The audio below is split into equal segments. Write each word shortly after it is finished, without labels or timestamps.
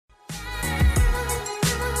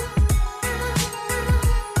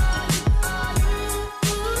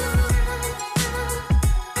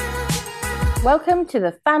Welcome to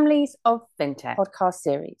the Families of FinTech podcast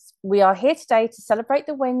series. We are here today to celebrate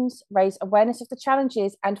the wins, raise awareness of the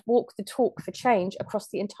challenges, and walk the talk for change across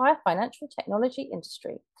the entire financial technology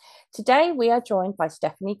industry. Today, we are joined by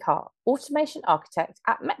Stephanie Carr, automation architect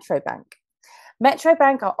at Metro Bank. Metro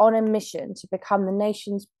Bank are on a mission to become the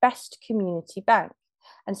nation's best community bank.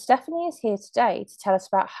 And Stephanie is here today to tell us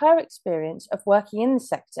about her experience of working in the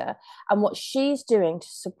sector and what she's doing to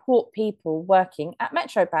support people working at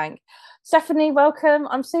Metro Bank. Stephanie, welcome.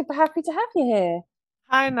 I'm super happy to have you here.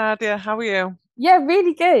 Hi, Nadia. How are you? Yeah,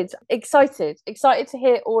 really good. Excited to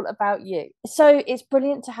hear all about you. So it's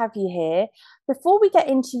brilliant to have you here. Before we get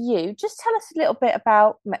into you, just tell us a little bit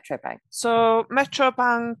about Metro Bank. So, Metro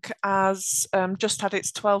Bank has just had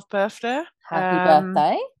its 12th birthday. Happy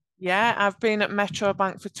birthday. Yeah, I've been at Metro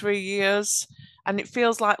Bank for 3 years and it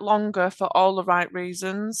feels like longer for all the right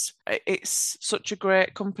reasons. It's such a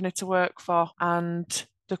great company to work for and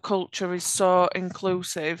the culture is so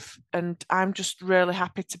inclusive and I'm just really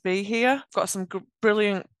happy to be here. I've got some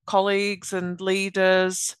brilliant colleagues and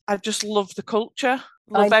leaders. I just love the culture,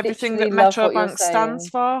 love I everything literally that love Metro what you're Bank stands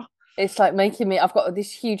saying. for. It's like making me, I've got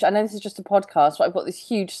this huge, I know this is just a podcast, but I've got this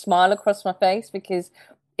huge smile across my face because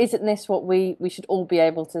isn't this what we should all be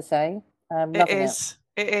able to say? It Loving it. is.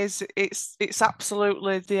 It is. It's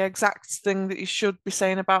absolutely the exact thing that you should be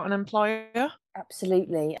saying about an employer.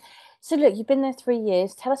 Absolutely. So look, you've been there 3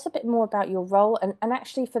 years. Tell us a bit more about your role and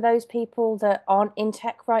actually for those people that aren't in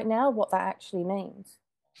tech right now, what that actually means.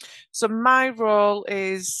 So my role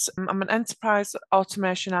is I'm an enterprise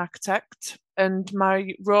automation architect, and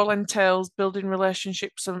my role entails building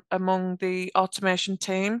relationships among the automation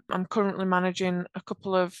team. I'm currently managing a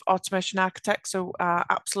couple of automation architects who are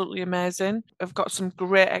absolutely amazing. I've got some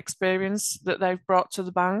great experience that they've brought to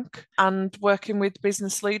the bank and working with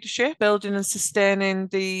business leadership, building and sustaining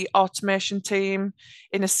the automation team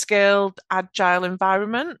in a scaled, agile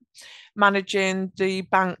environment, managing the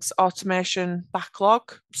bank's automation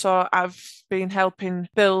backlog. So I've been helping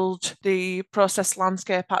build the process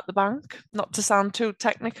landscape at the bank, not to sound too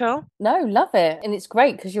technical. No, love it. And it's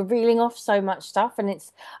great because you're reeling off so much stuff. And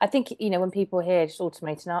it's, I think, when people hear just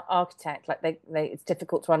automating architect, like it's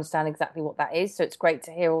difficult to understand exactly what that is. So it's great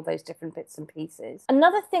to hear all those different bits and pieces.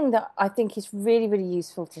 Another thing that I think is really, really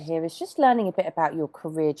useful to hear is just learning a bit about your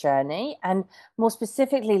career journey and more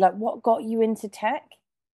specifically, like what got you into tech?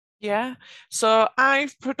 Yeah, so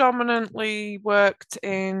I've predominantly worked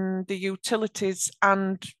in the utilities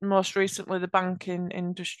and most recently the banking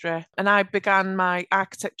industry. And I began my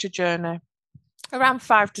architecture journey around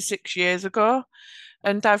 5 to 6 years ago.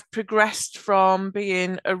 And I've progressed from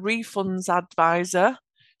being a refunds advisor,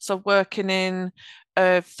 so working in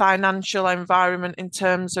a financial environment in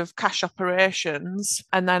terms of cash operations.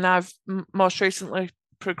 And then I've most recently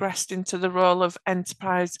progressed into the role of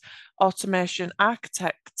enterprise automation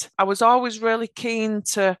architect. I was always really keen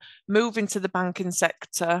to move into the banking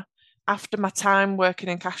sector after my time working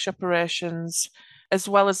in cash operations, as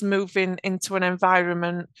well as moving into an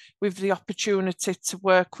environment with the opportunity to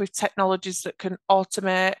work with technologies that can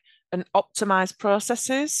automate and optimize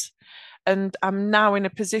processes. And I'm now in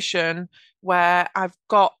a position where I've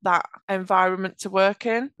got that environment to work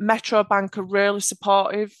in. Metro Bank are really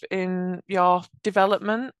supportive in your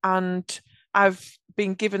development, and I've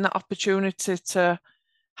been given that opportunity to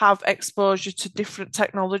have exposure to different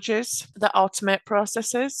technologies that automate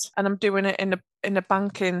processes, and I'm doing it in a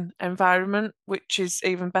banking environment, which is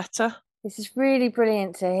even better. This is really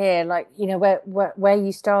brilliant to hear, like, where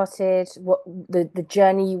you started, what the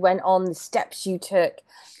journey you went on, the steps you took,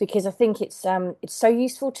 because I think it's so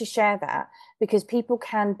useful to share that because people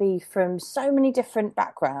can be from so many different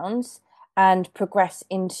backgrounds and progress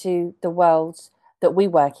into the world that we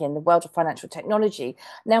work in, the world of financial technology.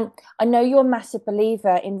 Now, I know you're a massive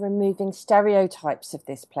believer in removing stereotypes of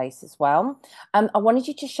this place as well. I wanted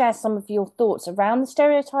you to share some of your thoughts around the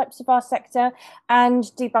stereotypes of our sector and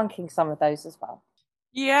debunking some of those as well.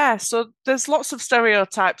 Yeah, so there's lots of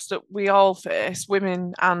stereotypes that we all face,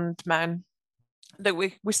 women and men, that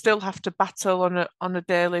we still have to battle on a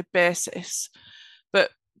daily basis.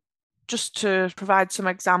 But just to provide some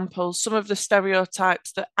examples, some of the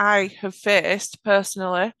stereotypes that I have faced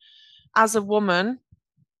personally as a woman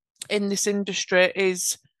in this industry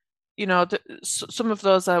is, some of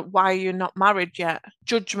those are, why are you not married yet?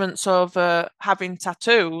 Judgments over having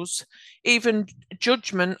tattoos, even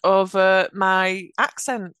judgment over my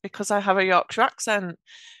accent because I have a Yorkshire accent.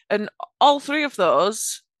 And all three of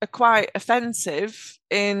those are quite offensive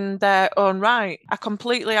in their own right. I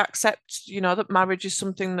completely accept, that marriage is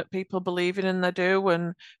something that people believe in and they do,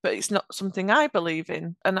 but it's not something I believe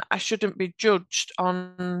in. And I shouldn't be judged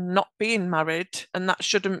on not being married, and that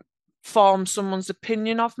shouldn't form someone's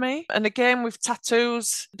opinion of me. And again, with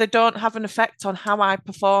tattoos, they don't have an effect on how I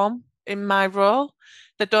perform in my role.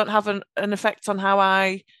 They don't have an effect on how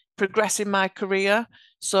I progress in my career.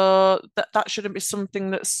 So that shouldn't be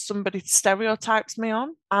something that somebody stereotypes me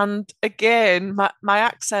on. And again, my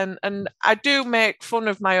accent, and I do make fun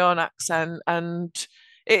of my own accent, and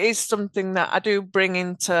it is something that I do bring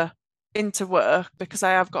into work because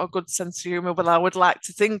I have got a good sense of humour. Well, I would like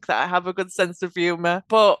to think that I have a good sense of humour,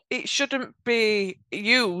 but it shouldn't be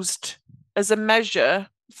used as a measure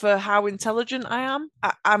for how intelligent I am.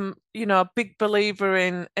 I'm, a big believer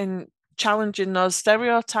in challenging those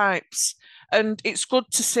stereotypes. And it's good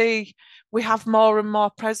to see we have more and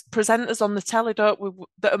more presenters on the telly, don't we,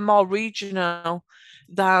 that are more regional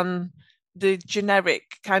than the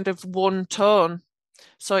generic kind of one tone.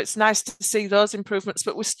 So it's nice to see those improvements,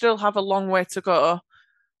 but we still have a long way to go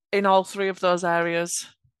in all three of those areas.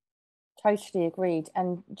 Totally agreed.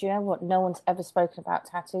 And do you know what? No one's ever spoken about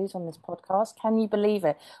tattoos on this podcast. Can you believe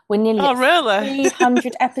it? We're nearly Oh, at really?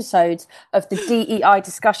 300 episodes of the DEI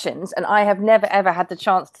discussions, and I have never ever had the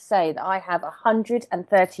chance to say that I have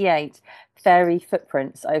 138 fairy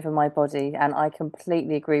footprints over my body. And I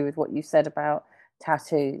completely agree with what you said about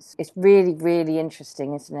tattoos. It's really, really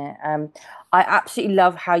interesting, isn't it? I absolutely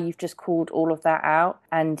love how you've just called all of that out,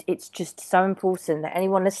 and it's just so important that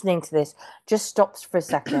anyone listening to this just stops for a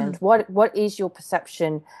second. What is your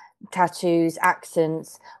perception? Tattoos,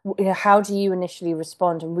 accents, how do you initially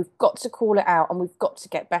respond? And we've got to call it out, and we've got to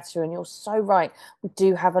get better. And you're so right, we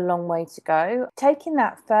do have a long way to go. Taking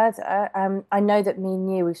that further, I know that me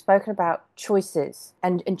and you, we've spoken about choices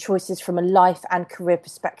and choices from a life and career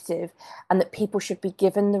perspective, and that people should be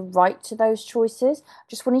given the right to those choices.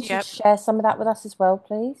 Just wanted you to Yep. share some of that with us as well,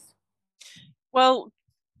 please. Well,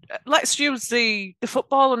 let's use the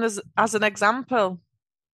football as an example.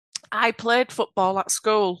 I played football at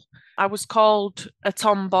school. I was called a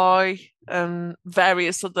tomboy and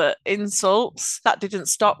various other insults. That didn't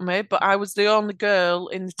stop me, but I was the only girl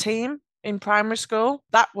in the team in primary school.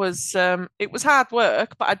 That was it was hard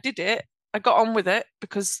work, but I did it. I got on with it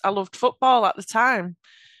because I loved football at the time.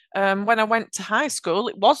 When I went to high school,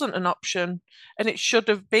 it wasn't an option, and it should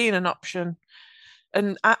have been an option.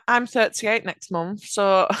 And I'm 38 next month,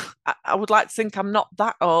 so I would like to think I'm not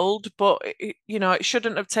that old, but it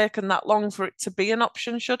shouldn't have taken that long for it to be an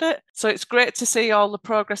option, should it? So it's great to see all the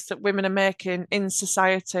progress that women are making in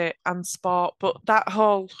society and sport, but that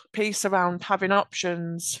whole piece around having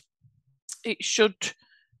options, it should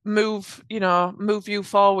move you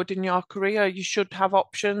forward in your career. You should have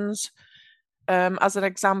options. As an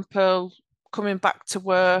example, coming back to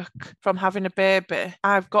work from having a baby,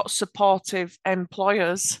 I've got supportive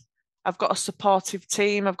employers. I've got a supportive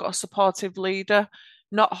team. I've got a supportive leader.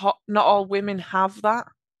 Not all women have that.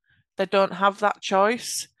 They don't have that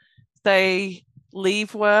choice. They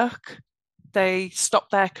leave work. They stop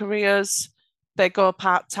their careers. They go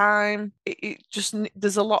part-time. It just,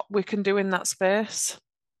 there's a lot we can do in that space.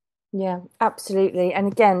 Yeah, absolutely.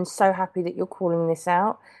 And again, so happy that you're calling this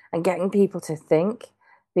out and getting people to think,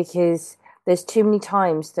 because there's too many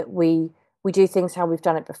times that we do things how we've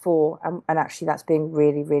done it before, and actually that's being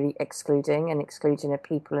really, really excluding of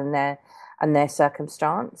people and their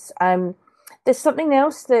circumstance. There's something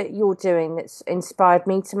else that you're doing that's inspired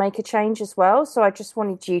me to make a change as well. So I just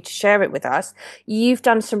wanted you to share it with us. You've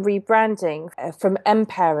done some rebranding from M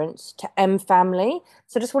Parents to M Family.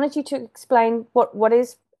 So I just wanted you to explain what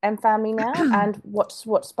is M Family now and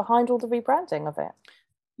what's behind all the rebranding of it.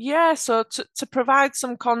 Yeah, so to provide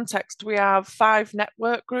some context, we have 5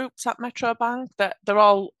 network groups at Metro Bank that they're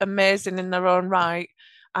all amazing in their own right,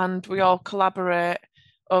 and we all collaborate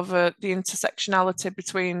over the intersectionality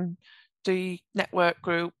between the network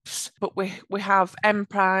groups. But we have M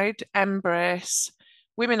Pride, Embrace,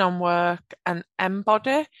 Women on Work, and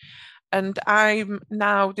Embody. And I'm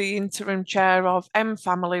now the interim chair of M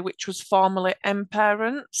Family, which was formerly M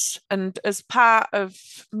Parents. And as part of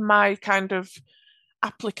my kind of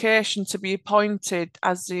application to be appointed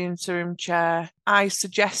as the interim chair, I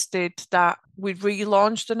suggested that we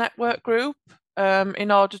relaunch the network group in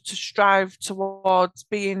order to strive towards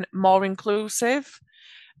being more inclusive.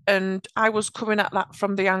 And I was coming at that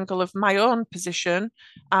from the angle of my own position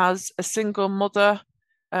as a single mother,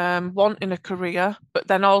 wanting a career, but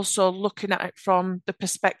then also looking at it from the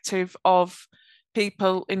perspective of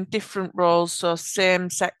people in different roles, so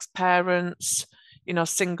same-sex parents,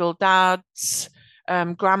 single dads,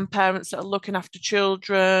 grandparents that are looking after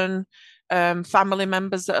children, family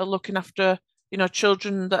members that are looking after,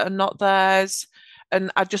 children that are not theirs. And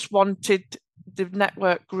I just wanted the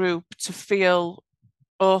network group to feel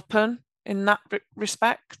open in that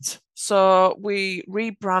respect. So we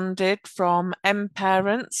rebranded from M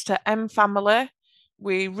Parents to M Family.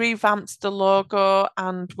 We revamped the logo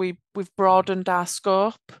and we've broadened our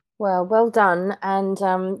scope. Well done. And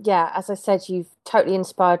yeah, as I said, you've totally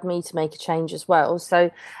inspired me to make a change as well.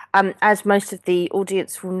 So, as most of the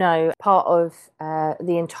audience will know, part of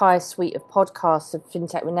the entire suite of podcasts of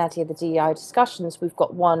FinTech with Nadia, the DEI discussions, we've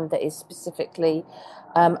got one that is specifically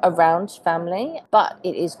around family, but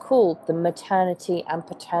it is called the Maternity and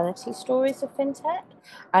Paternity Stories of FinTech.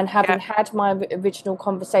 And having had my original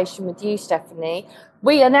conversation with you, Stephanie,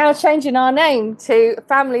 we are now changing our name to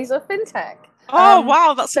Families of FinTech. Oh,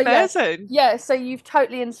 wow, that's amazing. So you've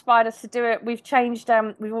totally inspired us to do it. We've changed,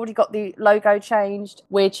 we've already got the logo changed.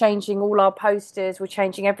 We're changing all our posters. We're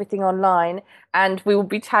changing everything online. And we will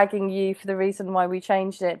be tagging you for the reason why we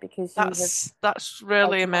changed it, because that's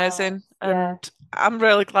really amazing. And I'm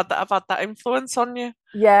really glad that I've had that influence on you.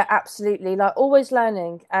 Yeah, absolutely. Like, always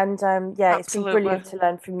learning. And it's been brilliant to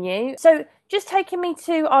learn from you. So just taking me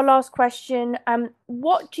to our last question,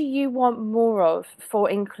 what do you want more of for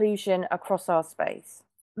inclusion across our space?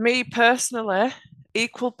 Me personally,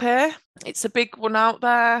 equal pay. It's a big one out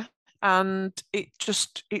there, and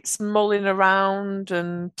it's mulling around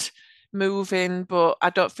and moving, but I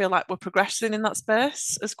don't feel like we're progressing in that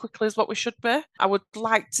space as quickly as what we should be. I would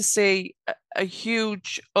like to see a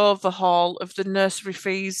huge overhaul of the nursery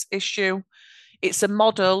fees issue. It's a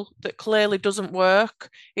model that clearly doesn't work.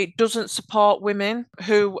 It doesn't support women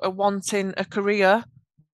who are wanting a career,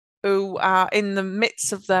 who are in the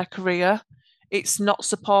midst of their career. It's not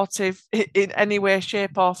supportive in any way,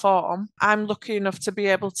 shape, or form. I'm lucky enough to be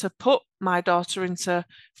able to put my daughter into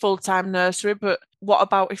full-time nursery, but what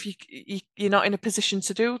about if you're not in a position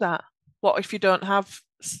to do that? What if you don't have,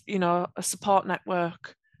 a support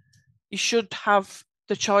network? You should have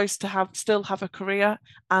the choice to still have a career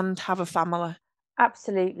and have a family.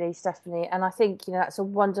 Absolutely, Stephanie. And I think, that's a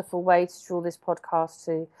wonderful way to draw this podcast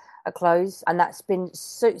to a close. And that's been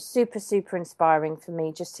super, super inspiring for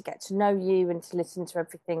me, just to get to know you and to listen to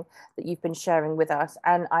everything that you've been sharing with us.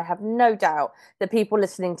 And I have no doubt that people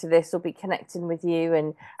listening to this will be connecting with you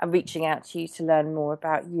and reaching out to you to learn more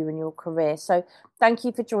about you and your career. So thank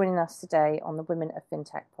you for joining us today on the Women of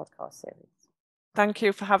FinTech podcast series. Thank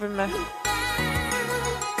you for having me.